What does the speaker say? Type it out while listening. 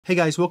Hey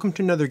guys, welcome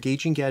to another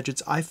Gauging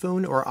Gadgets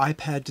iPhone or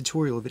iPad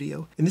tutorial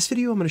video. In this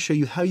video I'm going to show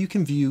you how you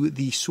can view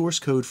the source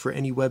code for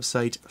any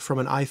website from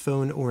an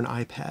iPhone or an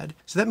iPad.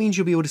 So that means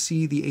you'll be able to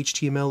see the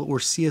HTML or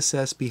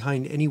CSS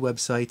behind any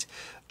website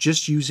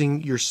just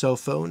using your cell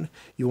phone.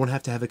 You won't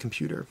have to have a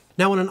computer.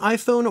 Now on an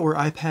iPhone or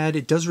iPad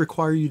it does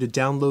require you to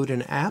download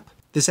an app.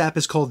 This app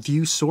is called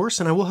View Source,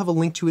 and I will have a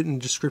link to it in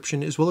the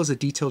description as well as a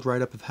detailed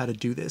write-up of how to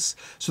do this.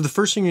 So the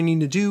first thing you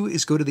need to do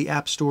is go to the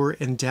App Store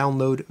and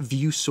download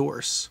View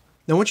Source.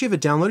 Now once you have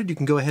it downloaded, you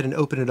can go ahead and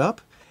open it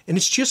up, and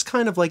it's just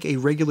kind of like a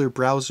regular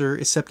browser,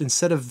 except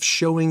instead of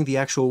showing the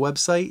actual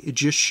website, it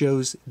just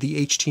shows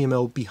the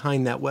HTML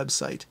behind that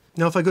website.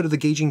 Now if I go to the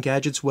Gauging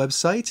Gadgets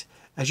website,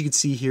 as you can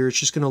see here, it's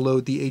just going to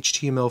load the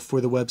HTML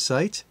for the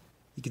website.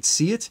 You can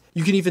see it.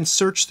 You can even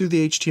search through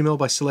the HTML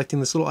by selecting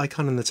this little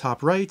icon in the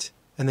top right,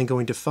 and then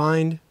going to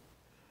Find,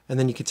 and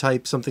then you can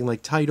type something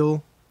like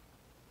title,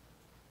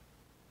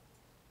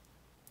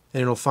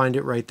 and it'll find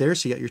it right there,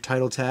 so you got your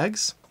title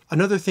tags.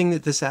 Another thing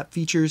that this app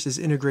features is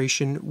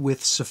integration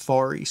with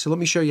Safari. So let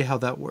me show you how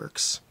that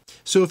works.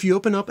 So if you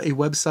open up a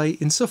website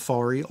in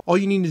Safari, all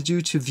you need to do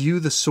to view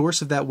the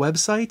source of that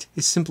website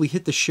is simply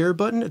hit the share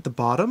button at the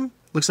bottom.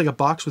 Looks like a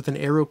box with an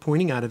arrow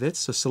pointing out of it,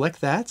 so select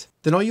that.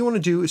 Then all you want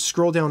to do is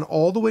scroll down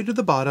all the way to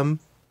the bottom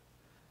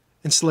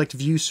and select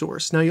View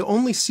Source. Now you'll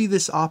only see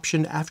this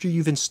option after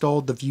you've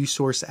installed the View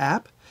Source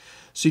app.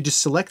 So you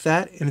just select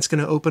that and it's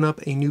going to open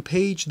up a new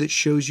page that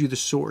shows you the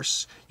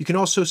source. You can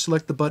also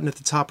select the button at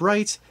the top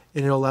right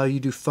and it'll allow you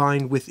to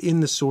find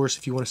within the source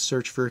if you want to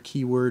search for a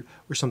keyword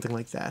or something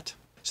like that.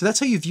 So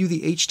that's how you view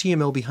the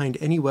HTML behind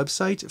any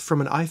website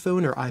from an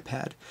iPhone or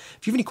iPad.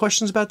 If you have any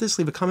questions about this,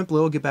 leave a comment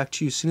below. I'll get back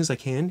to you as soon as I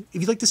can.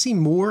 If you'd like to see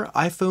more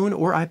iPhone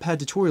or iPad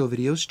tutorial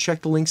videos,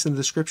 check the links in the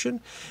description.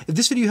 If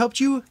this video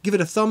helped you, give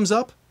it a thumbs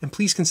up, and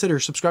please consider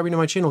subscribing to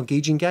my channel,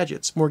 Gauging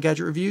Gadgets, more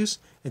gadget reviews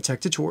and tech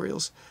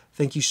tutorials.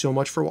 Thank you so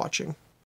much for watching.